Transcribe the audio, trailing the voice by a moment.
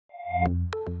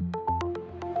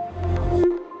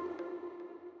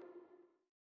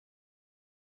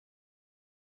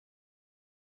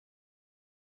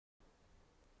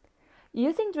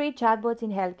Using DRUID chatbots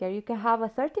in healthcare, you can have a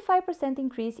 35%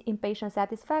 increase in patient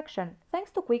satisfaction thanks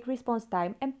to quick response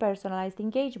time and personalized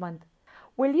engagement.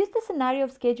 We'll use the scenario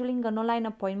of scheduling an online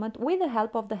appointment with the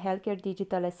help of the healthcare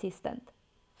digital assistant.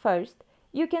 First,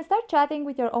 you can start chatting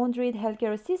with your own DRUID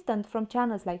healthcare assistant from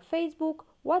channels like Facebook,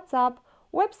 WhatsApp,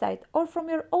 website, or from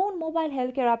your own mobile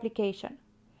healthcare application.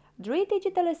 DRUID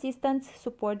digital assistants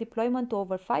support deployment to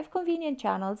over 5 convenient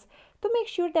channels to make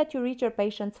sure that you reach your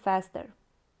patients faster.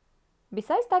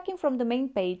 Besides talking from the main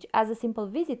page as a simple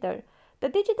visitor, the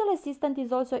digital assistant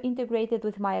is also integrated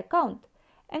with my account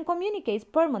and communicates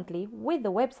permanently with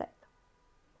the website.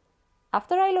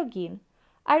 After I log in,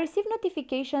 I receive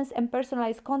notifications and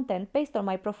personalized content based on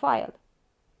my profile.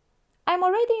 I'm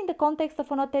already in the context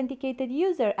of an authenticated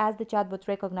user as the chatbot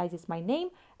recognizes my name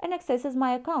and accesses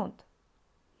my account.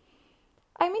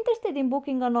 I'm interested in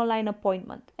booking an online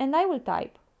appointment and I will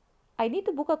type, I need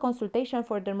to book a consultation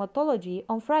for dermatology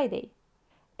on Friday.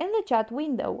 In the chat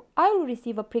window, I will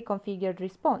receive a pre-configured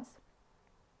response.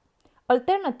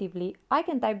 Alternatively, I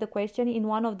can type the question in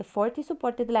one of the 40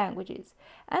 supported languages,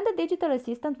 and the digital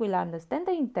assistant will understand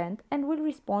the intent and will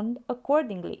respond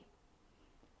accordingly.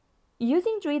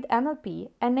 Using DRUID NLP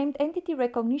and named entity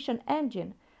recognition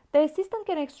engine, the assistant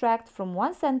can extract from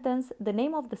one sentence the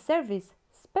name of the service,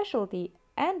 specialty,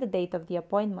 and the date of the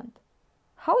appointment.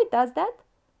 How it does that?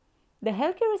 The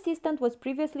healthcare assistant was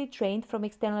previously trained from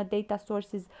external data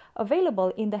sources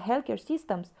available in the healthcare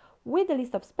systems with a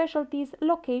list of specialties,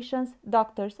 locations,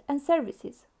 doctors, and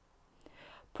services.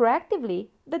 Proactively,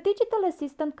 the digital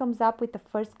assistant comes up with the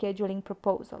first scheduling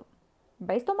proposal.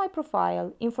 Based on my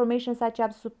profile, information such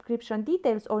as subscription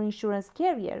details or insurance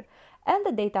carrier, and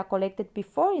the data collected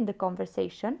before in the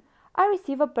conversation, I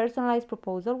receive a personalized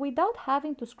proposal without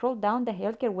having to scroll down the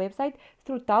healthcare website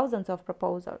through thousands of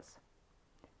proposals.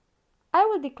 I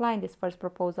will decline this first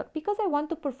proposal because I want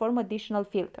to perform additional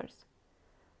filters.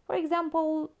 For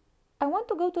example, I want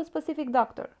to go to a specific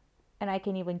doctor, and I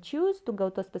can even choose to go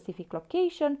to a specific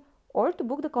location or to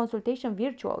book the consultation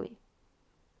virtually.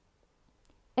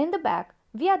 In the back,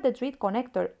 via the DRUID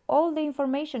connector, all the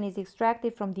information is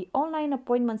extracted from the online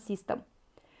appointment system.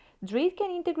 DRUID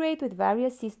can integrate with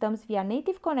various systems via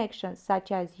native connections such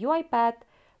as UiPath,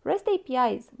 REST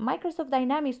APIs, Microsoft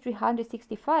Dynamics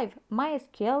 365,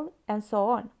 MySQL, and so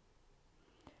on.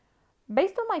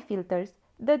 Based on my filters,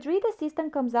 the DRUID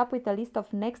assistant comes up with a list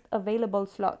of next available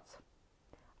slots.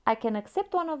 I can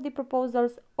accept one of the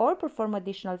proposals or perform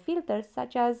additional filters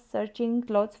such as searching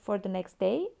slots for the next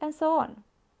day and so on.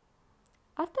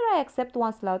 After I accept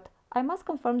one slot, I must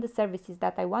confirm the services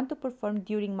that I want to perform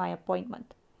during my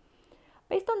appointment.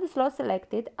 Based on the slot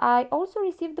selected, I also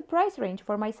receive the price range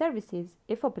for my services,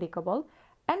 if applicable,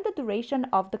 and the duration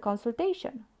of the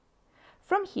consultation.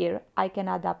 From here, I can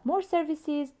add up more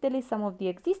services, delete some of the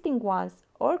existing ones,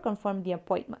 or confirm the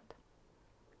appointment.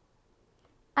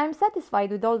 I am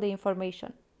satisfied with all the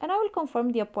information, and I will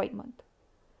confirm the appointment.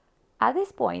 At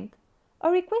this point, a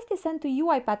request is sent to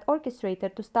UiPath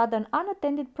Orchestrator to start an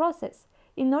unattended process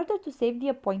in order to save the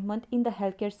appointment in the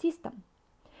healthcare system.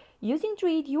 Using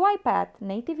DRUID UiPath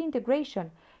native integration,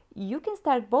 you can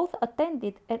start both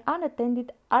attended and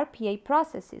unattended RPA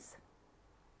processes.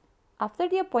 After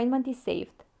the appointment is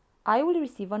saved, I will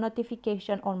receive a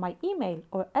notification on my email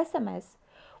or SMS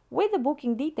with the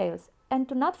booking details and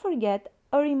to not forget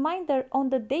a reminder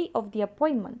on the day of the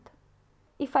appointment.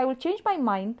 If I will change my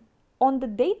mind on the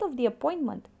date of the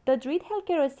appointment, the DRUID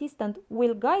Healthcare Assistant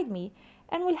will guide me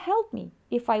and will help me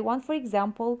if I want, for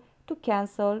example, to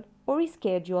cancel or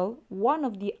reschedule one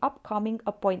of the upcoming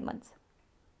appointments.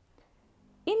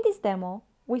 In this demo,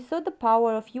 we saw the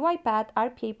power of UiPath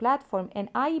RPA platform and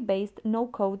AI-based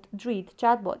no-code DRUID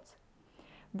chatbots.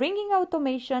 Bringing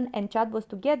automation and chatbots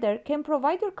together can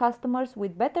provide your customers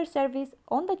with better service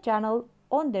on the channel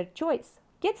on their choice.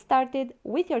 Get started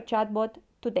with your chatbot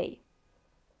today.